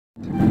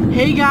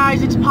Hey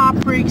guys, it's Pop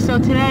Freak. So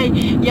today,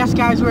 yes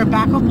guys, we're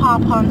back with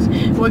Pop Hunts.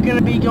 We're going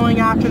to be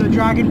going after the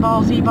Dragon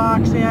Ball Z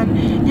box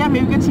and yeah,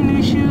 maybe get some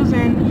new shoes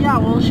and yeah,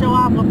 we'll show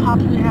off what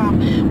pops we have.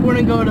 We're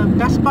going to go to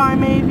Best Buy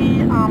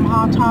maybe,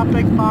 Hot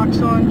Topic, Box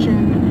Lunch,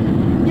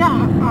 and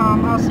yeah,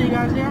 I'll see you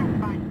guys there.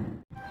 Bye.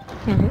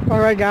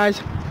 Alright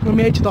guys, we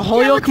made it to the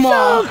Holyoke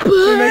Mall.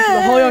 We made it to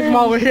the Holyoke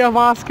Mall. We're here with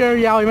Oscar.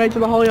 Yeah, we made it to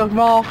the Holyoke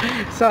Mall.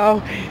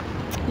 So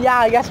yeah,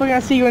 I guess we're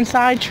gonna see you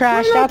inside,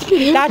 Trash. That's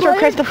where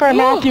Christopher and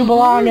Matthew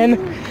belong in.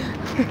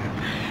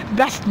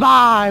 Best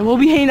Buy. We'll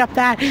be hanging up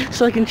that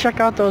so I can check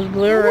out those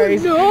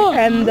Blu-rays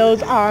and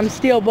those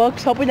steel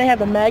books. Hoping they have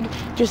the Meg,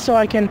 just so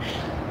I can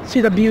see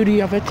the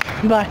beauty of it.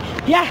 But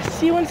yeah,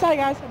 see you inside,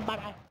 guys. Bye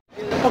bye.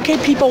 Okay,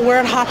 people, we're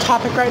at Hot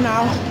Topic right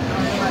now.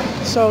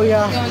 So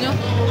yeah,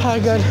 hi,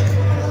 good.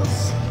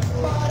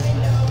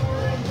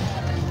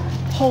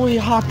 Holy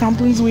Hot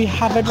Dumplings, we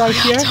have it right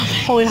here.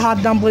 Holy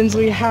Hot Dumplings,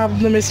 we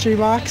have the mystery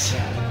box.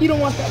 You don't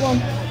want that one.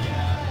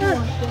 You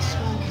want this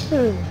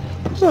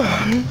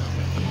one.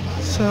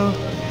 So,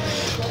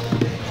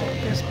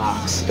 this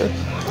box.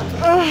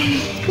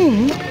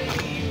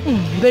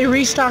 They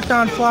restocked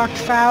on Flocked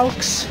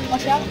Falcons.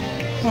 What's that?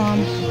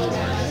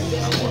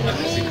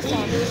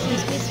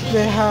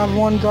 They have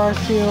one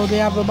Garfield. They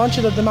have a bunch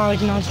of the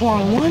demonic nuns.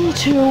 Hold on. 1,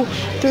 2,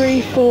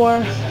 3,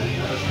 4.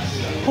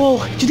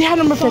 Oh, do they have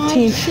number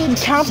 15?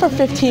 Count for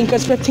 15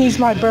 because 15 is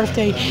my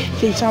birthday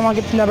date, so I want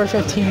to get to number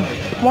 15.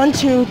 1,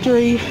 2,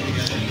 3,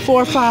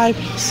 4, 5,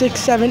 6,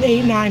 7,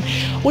 8, 9.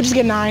 We'll just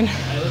get 9.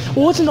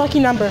 Well, what's the lucky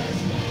number?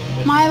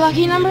 My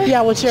lucky number?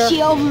 Yeah, what's your?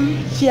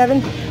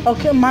 7.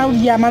 Okay, my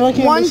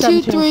lucky number is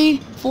 1, 2, 3,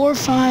 4,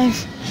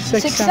 5,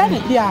 6,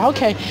 7. Yeah,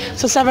 okay.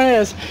 So 7 it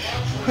is.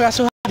 We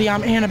also have the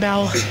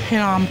Annabelle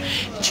and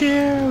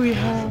chair. We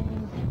have.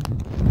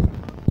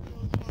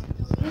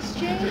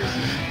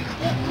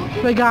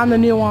 They got the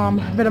new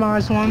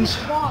Vitamized ones.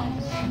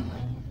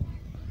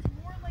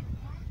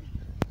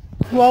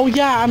 Well,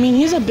 yeah, I mean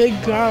he's a big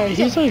guy.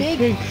 He's a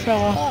big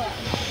fella.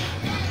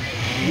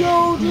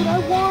 Yo, dude, I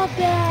want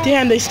that.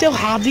 Damn, they still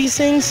have these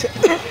things.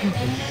 I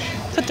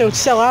thought they would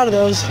sell out of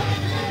those.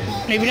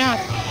 Maybe not.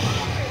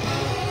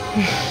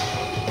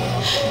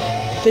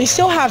 They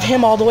still have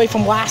him all the way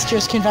from last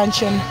year's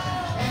convention.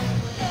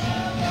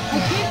 I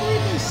can't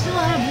believe they still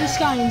have this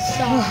guy in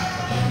stock.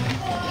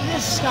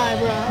 This guy,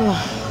 bro.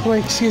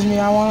 Wait, excuse me.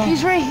 I wanna.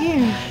 He's right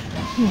here.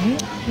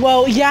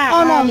 Well, yeah.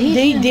 Oh no,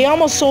 they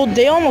almost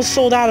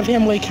sold out of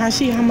him. Wait, can I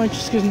see how much?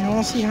 Excuse me. I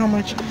want to see how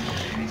much.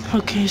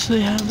 Okay, so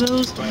they have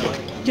those.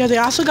 Yeah, they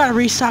also got a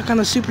restock on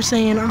the Super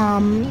Saiyan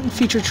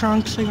feature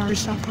trunks. They got a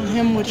restock on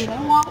him, which. I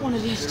want one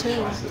of these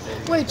too.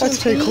 Wait, that's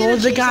pretty cool.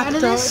 They got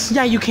the.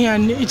 Yeah, you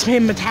can. It's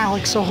made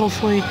metallic, so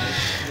hopefully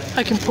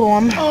I can pull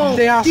them. Oh,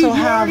 they also dude, you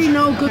have. already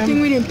know. Good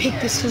thing we didn't pick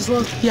this, cause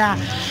look. Yeah.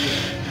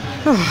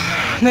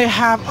 They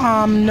have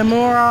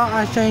Nomura,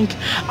 I think.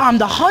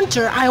 The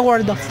Hunter, I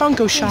ordered the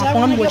Funko Shop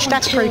one, which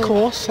that's pretty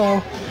cool.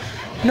 So,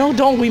 no,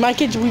 don't. We might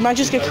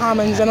just get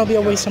commons, and it'll be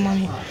a waste of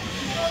money.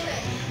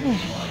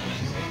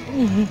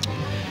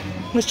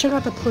 Let's check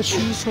out the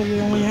plushies. So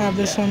we only have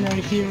this one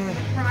right here.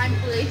 Prime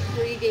place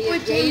where you get your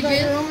gauges.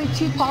 There are only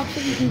 2 pops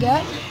that you can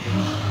get.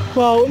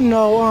 Well,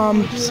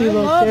 no. See,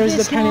 look, there's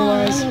the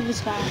Pennywise. I love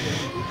this guy.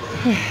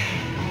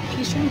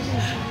 He's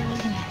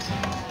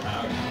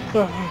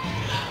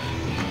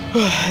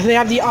They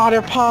have the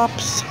Otter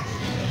Pops.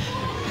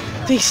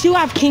 They still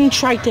have King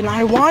Triton.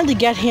 I wanted to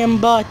get him,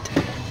 but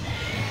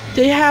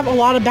they have a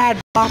lot of bad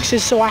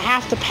boxes, so I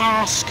have to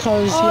pass.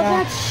 Cause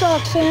that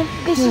sucks, man.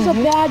 This is a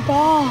bad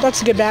box.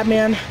 That's a good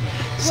Batman.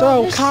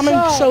 So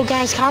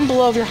guys, comment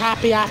below if you're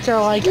happy after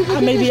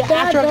maybe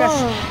after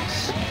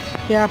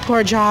yeah,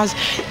 poor Jaws.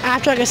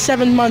 After like a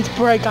 7-month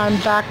break, I'm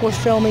back with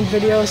filming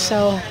videos,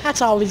 so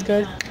that's always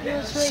good.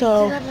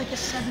 So. Did have like a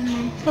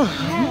 7-month.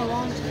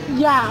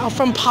 Yeah,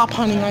 from pop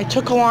hunting. I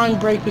took a long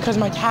break because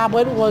my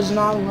tablet was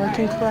not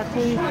working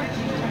correctly.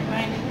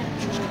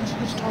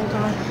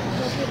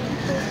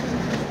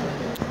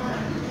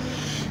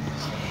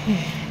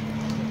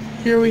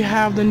 Here we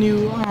have the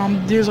new,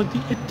 there's like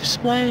the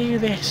display.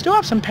 They still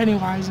have some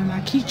Pennywise in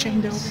that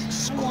keychain though.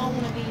 I want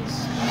one of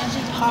these.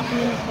 Imagine hopping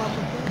in the club.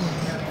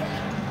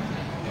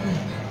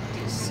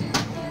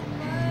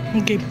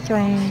 Game of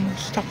Thrones,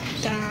 stuff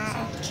like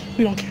that.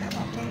 We don't care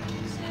about that.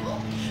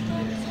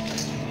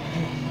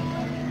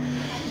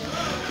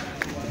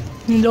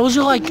 And those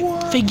are like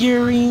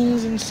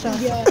figurines and stuff.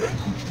 Yeah.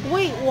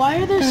 Wait, why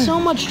are there so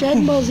much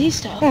Dragon Ball Z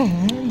stuff?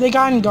 They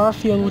got in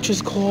Garfield, which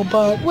is cool,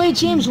 but... Wait,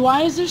 James,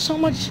 why is there so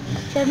much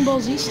Dragon Ball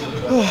Z stuff?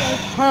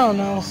 I don't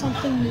know.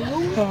 Something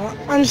new?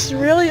 I'm just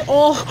really...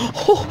 Oh,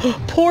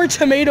 poor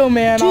Tomato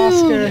Man, dude,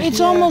 Oscar. It's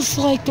almost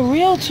like the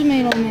real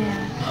Tomato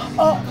Man.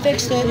 Oh,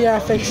 fixed it. Yeah,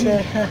 fixed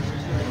it.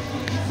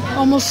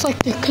 Almost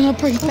like they're gonna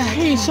bring it back.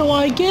 Okay, so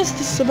I guess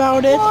this is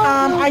about it.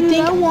 I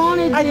think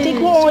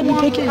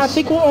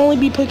we'll only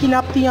be picking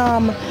up the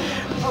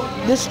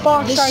this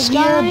box right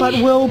here, but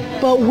we'll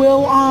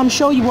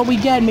show you what we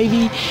get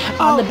maybe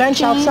on the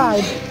bench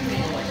outside.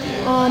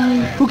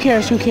 Who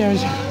cares?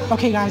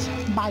 Okay, guys,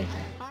 bye.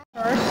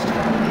 First,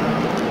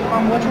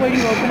 which way do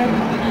you open it?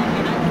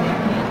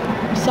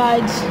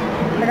 Sides.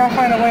 I gotta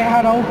find a way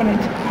how to open it.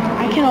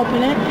 I can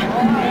open it.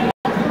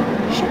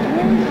 Shit,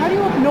 how do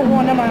you open? No,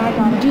 never mind, I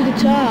got it. Do the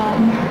top.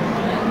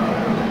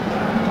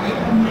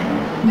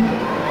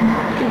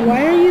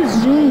 Why are you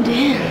zoomed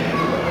in?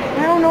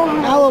 I don't know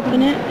how. I'll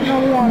open it. No,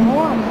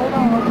 hold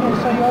on. Okay,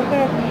 so you open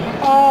it.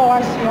 Oh,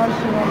 I see. So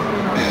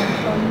you,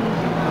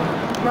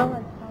 no,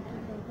 like,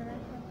 open it,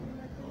 something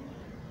like that.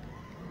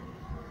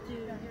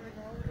 Dude, here we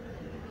go.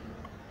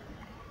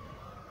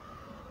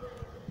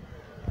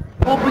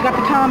 Oh, we got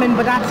the common,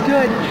 but that's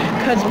good,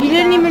 because We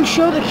didn't even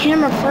show the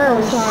camera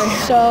first. Sorry.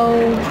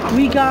 So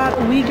we got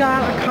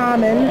a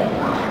common,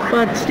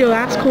 but still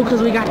that's cool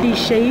because we got these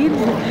shades.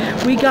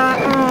 We got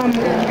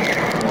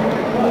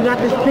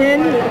this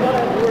pin.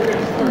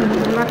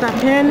 We got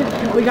that pin.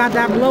 We got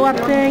that blow up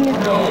thing,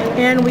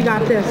 and we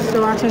got this.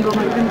 So that's gonna go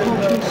my pin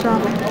pulse and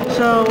stuff.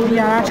 So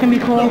yeah, that's gonna be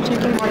cool.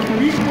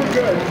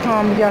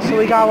 Yeah, so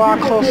we got a lot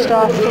of cool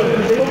stuff.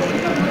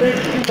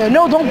 Yeah,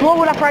 no, don't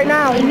blow it up right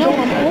now. no,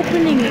 I'm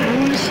opening it. I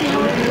want to see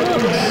how it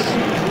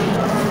looks.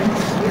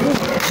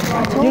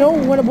 You know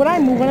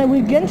when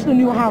we get into the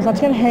new house,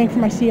 that's gonna hang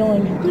from my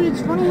ceiling. Dude,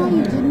 it's funny how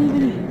you didn't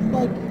even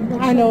like.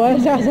 I know,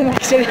 that was an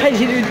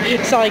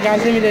accident. Sorry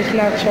guys, let me just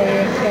not show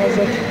you. That was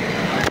it.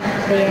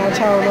 But yeah, that's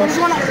how it I looks.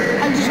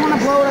 just wanna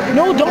blow it up.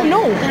 No, don't,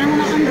 no. Then I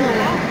wanna unblow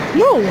it.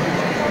 No.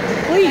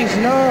 Please,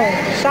 no.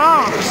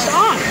 Stop.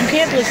 You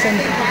can't listen.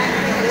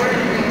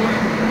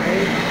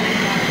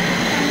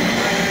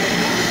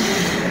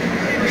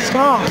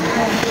 Stop.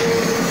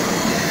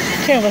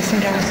 Can't listen,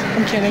 guys.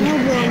 I'm kidding. No,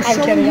 bro, I'm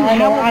kidding. you I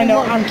know, how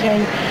it I'm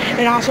kidding.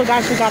 And also,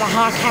 guys, we got a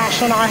hot cache,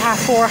 so now I have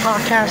 4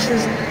 hot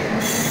caches.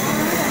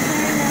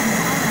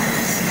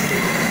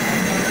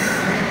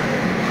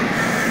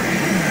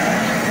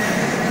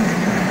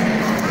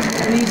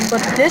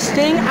 But this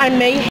thing, I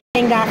may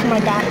hang that from my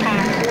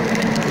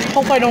backpack.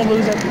 Hope I don't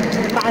lose it.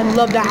 But I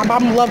love that.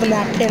 I'm loving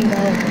that pin,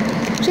 though.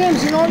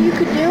 James, you know what you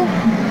could do?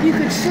 You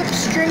could slip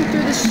string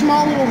through this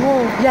small little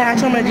hole. Yeah,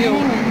 that's what I'm gonna do.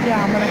 Hang it.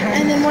 Yeah, I'm gonna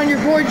hang And then when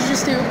you're bored, you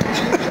just do.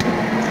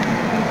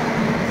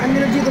 I'm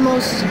gonna do the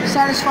most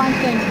satisfying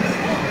thing.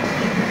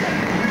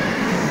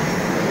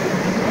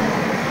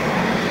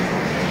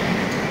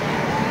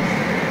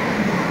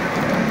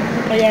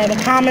 But yeah,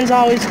 the common's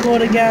always cool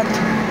to get.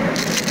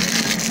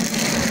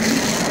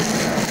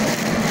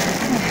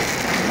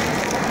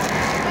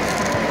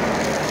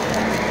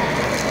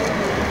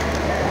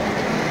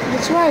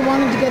 That's why I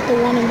wanted to get the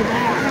one in the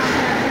back.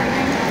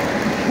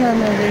 Yeah,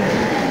 maybe.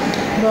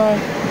 But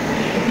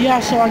yeah,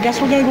 so I guess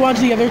we're gonna go out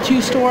to the other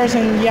 2 stores,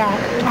 and yeah,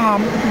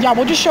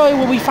 we'll just show you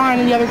what we find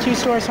in the other 2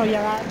 stores. So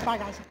yeah, bye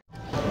guys.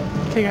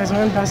 Okay guys,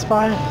 we're in Best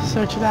Buy.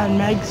 Search for that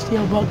Meg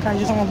Steelbook. I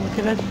just want to look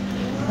at it,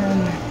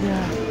 and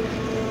yeah,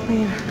 I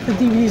mean the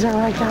DVDs are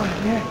right down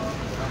here.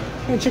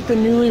 I'm gonna check the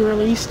newly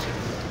released.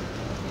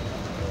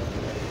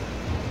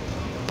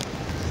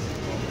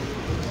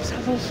 Is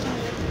that those stuff?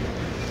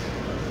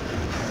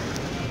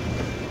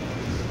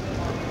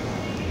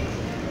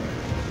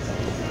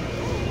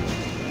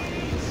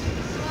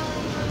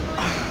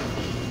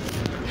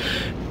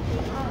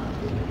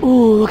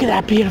 Ooh, look at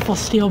that beautiful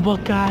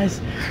Steelbook,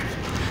 guys.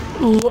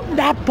 Ooh,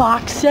 that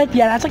box set,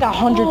 yeah, that's like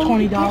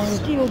 $120.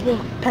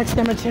 Steelbook. Pet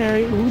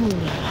Cemetery, ooh.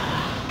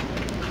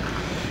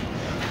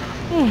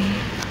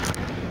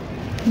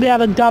 They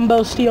have a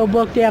Dumbo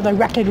Steelbook, they have the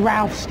Wreck-It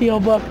Ralph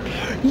Steelbook.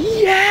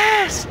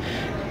 Yes!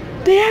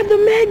 They have the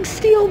Meg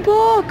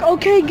Steelbook!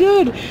 Okay,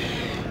 good.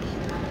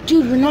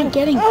 Dude, we're not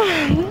getting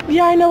it.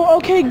 Yeah, I know,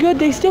 okay, good.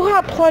 They still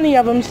have plenty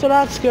of them, so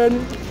that's good.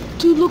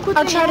 Dude, look what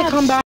I'll they try to have.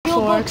 come back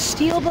for it.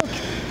 Steelbook.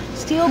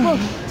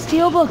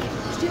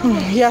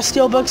 Yeah,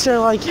 Steelbooks are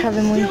like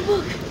heavenly.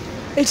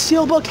 Steelbook. It's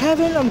Steelbook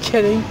heaven? I'm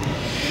kidding.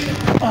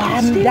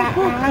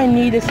 I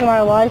need this in my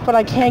life, but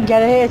I can't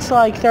get it. It's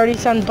like 30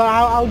 cents, but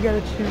I'll get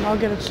it soon. I'll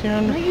get it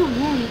soon. No, you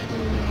won't.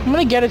 I'm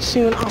gonna get it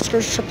soon. Oscar,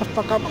 shut the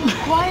fuck up.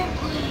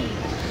 Quietly.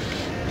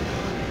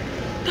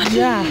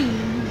 Yeah.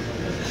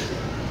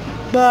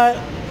 But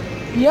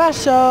yeah,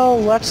 so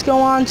let's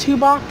go on to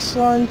box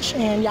lunch,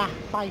 and yeah,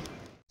 bye.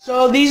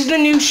 So these are the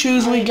new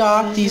shoes we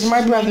got. These are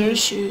my brother's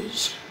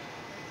shoes.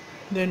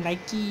 They're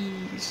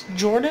Nikes.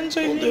 Jordans,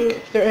 I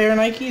think? They're Air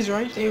Nikes,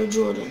 right? They're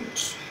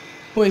Jordans.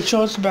 Wait,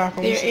 show us the back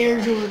ones. They're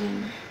Air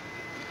Jordan.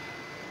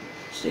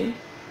 See?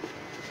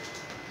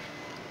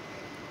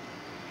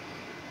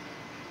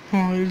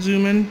 Oh, you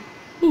zoom in.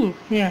 Ooh,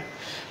 yeah.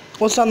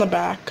 What's on the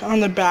back? On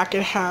the back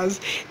it has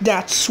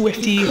that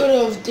Swifty. You could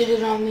have did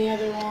it on the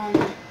other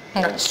one.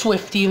 That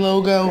Swifty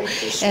logo.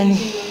 And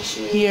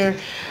here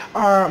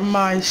are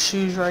my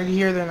shoes right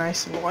here. They're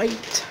nice and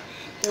white.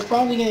 They're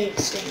probably gonna get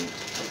stained.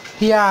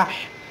 Yeah,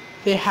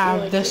 they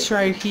have this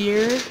right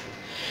here.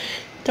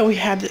 Then we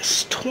have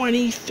this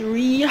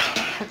 23.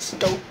 That's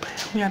dope.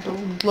 We have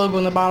the logo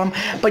on the bottom.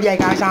 But yeah,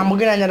 guys, we're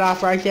gonna end it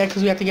off right there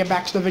because we have to get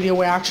back to the video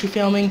we're actually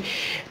filming.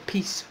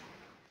 Peace.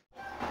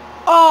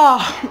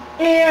 Oh,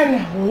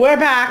 and we're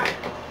back.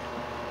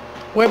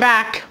 We're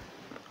back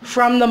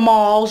from the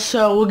mall.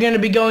 So we're gonna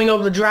be going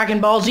over the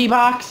Dragon Ball Z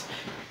box.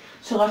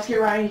 So let's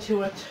get right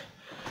into it.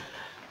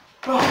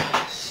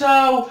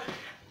 So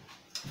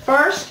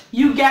first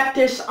you get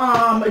this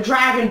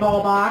Dragon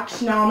Ball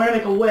box. Now I'm gonna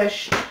make a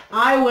wish.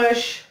 I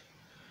wish.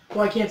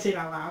 Well, I can't say it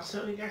out loud,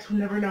 so you guys will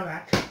never know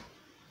that.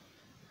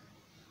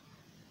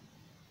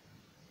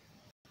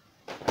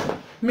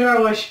 Maybe I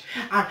wish.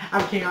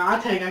 I'm kidding. I'll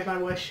tell you guys my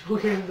wish. Who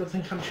cares if it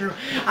doesn't come true?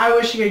 I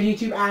wish to get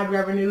YouTube ad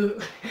revenue.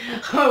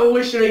 I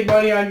wish to make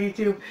money on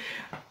YouTube.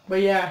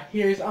 But yeah,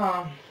 here's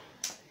the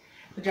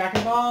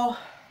Dragon Ball.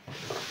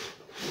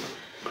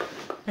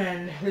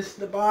 And this is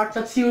the box.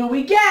 Let's see what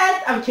we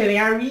get. I'm kidding.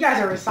 You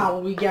guys already saw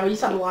what we get. We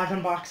saw the live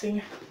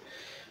unboxing.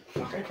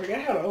 Fuck, I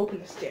forget how to open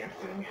this damn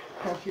thing.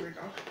 Oh, here we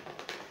go.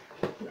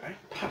 I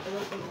pop it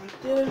open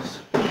like this.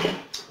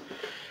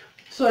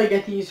 So I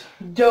get these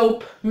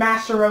dope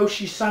Master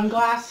Roshi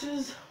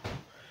sunglasses.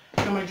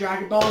 Got my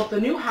Dragon Ball. The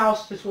new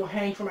house, this will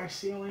hang from my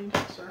ceiling.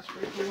 So that's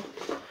pretty cool.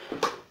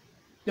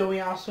 Then we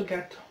also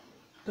get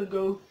the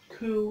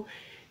Goku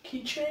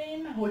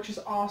keychain, which is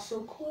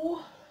also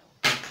cool.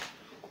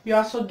 We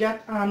also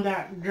get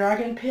that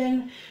dragon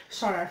pin.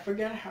 Sorry, I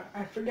forget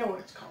what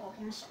it's called.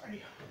 I'm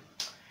sorry.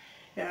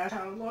 Yeah, that's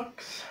how it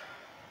looks.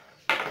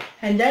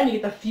 And then you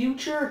get the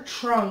Future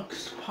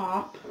Trunks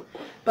pop.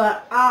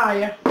 But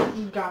I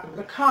got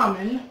the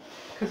common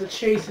because the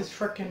chase is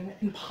freaking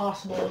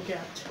impossible to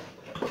get.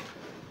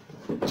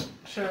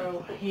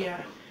 So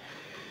yeah,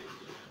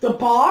 the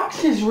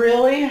box is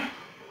really.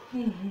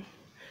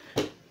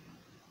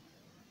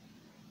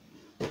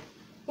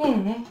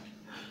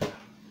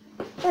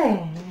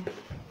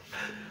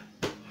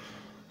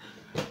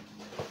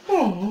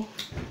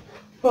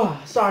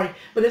 Oh, sorry,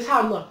 but this is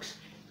how it looks.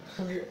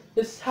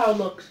 This is how it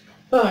looks.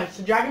 Oh, it's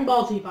a Dragon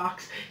Ball Z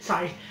box.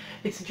 Sorry,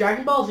 it's a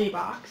Dragon Ball Z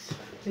box.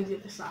 Here's the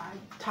other side,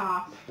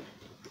 top,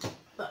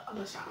 the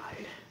other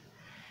side,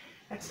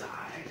 that side,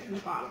 and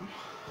the bottom.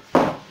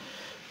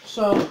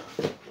 So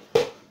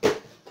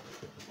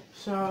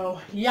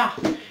yeah,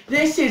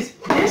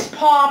 this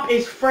pop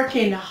is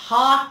freaking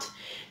hot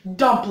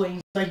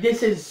dumplings. Like,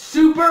 this is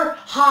super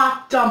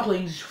hot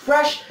dumplings,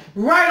 fresh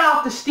right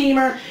off the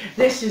steamer.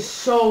 This is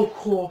so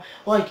cool.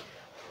 Like,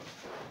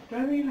 do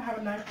I even have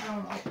a knife? I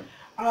don't know.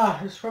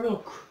 It's probably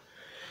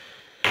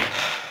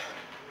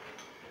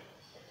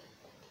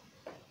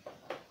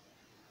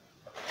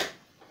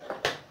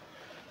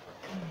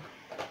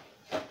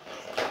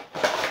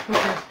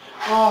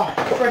oh,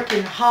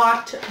 freaking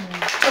hot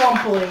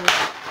dumplings,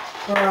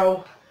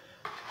 bro.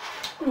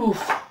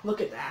 Oof, look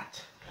at that.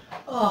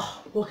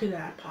 Oh, look at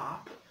that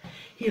pop.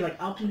 He's like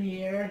up in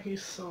the air.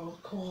 He's so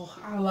cool.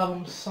 I love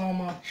him so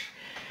much.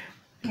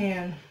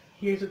 And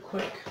here's a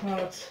quick,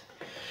 let's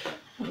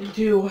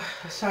do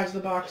the sides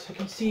of the box. You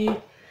can see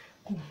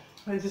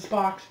there's this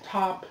box,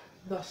 top,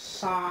 the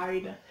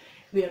side,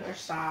 the other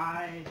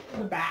side,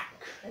 the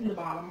back, and the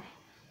bottom.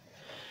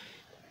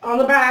 On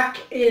the back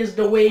is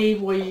the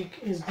wave,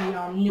 is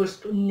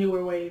the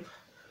newer wave.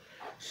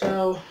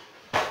 So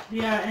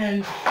yeah,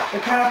 and the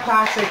kind of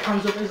plastic it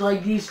comes with is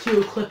like these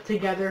two clip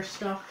together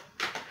stuff,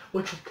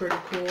 which is pretty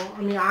cool.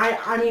 I mean,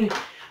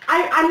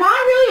 I'm not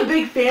really a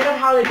big fan of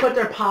how they put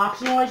their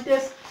pops in like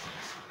this.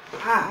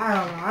 I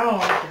don't know. I don't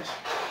like this.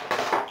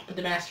 But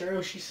the Master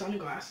Roshi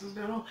sunglasses,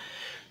 though.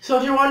 So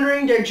if you're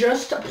wondering, they're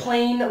just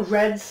plain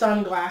red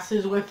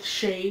sunglasses with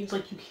shades.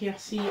 Like, you can't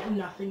see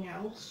nothing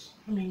else.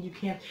 I mean, you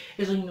can't.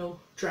 There's like no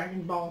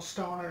Dragon Ball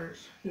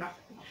stars,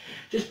 nothing.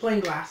 Just plain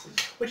glasses.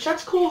 Which,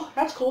 that's cool.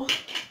 That's cool.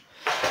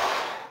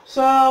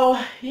 So,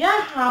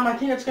 yeah, I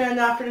think that's going to end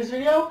that for this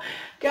video.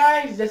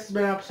 Guys, this has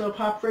been an episode of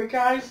Pop Freak,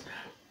 guys.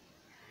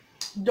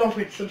 Don't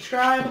forget to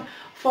subscribe.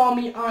 Follow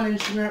me on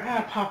Instagram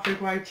at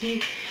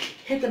PopFreakYT.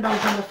 Hit the bell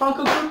on the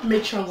Funko group.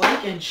 Make sure to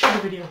like and share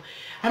the video.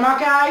 I'm out,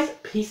 guys.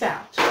 Peace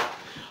out.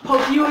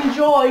 Hope you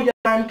enjoyed.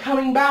 I'm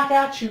coming back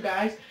at you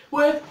guys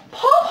with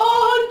Pop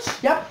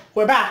Hunt. Yep,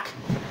 we're back.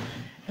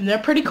 And they're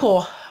pretty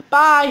cool.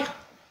 Bye.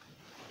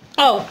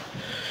 Oh.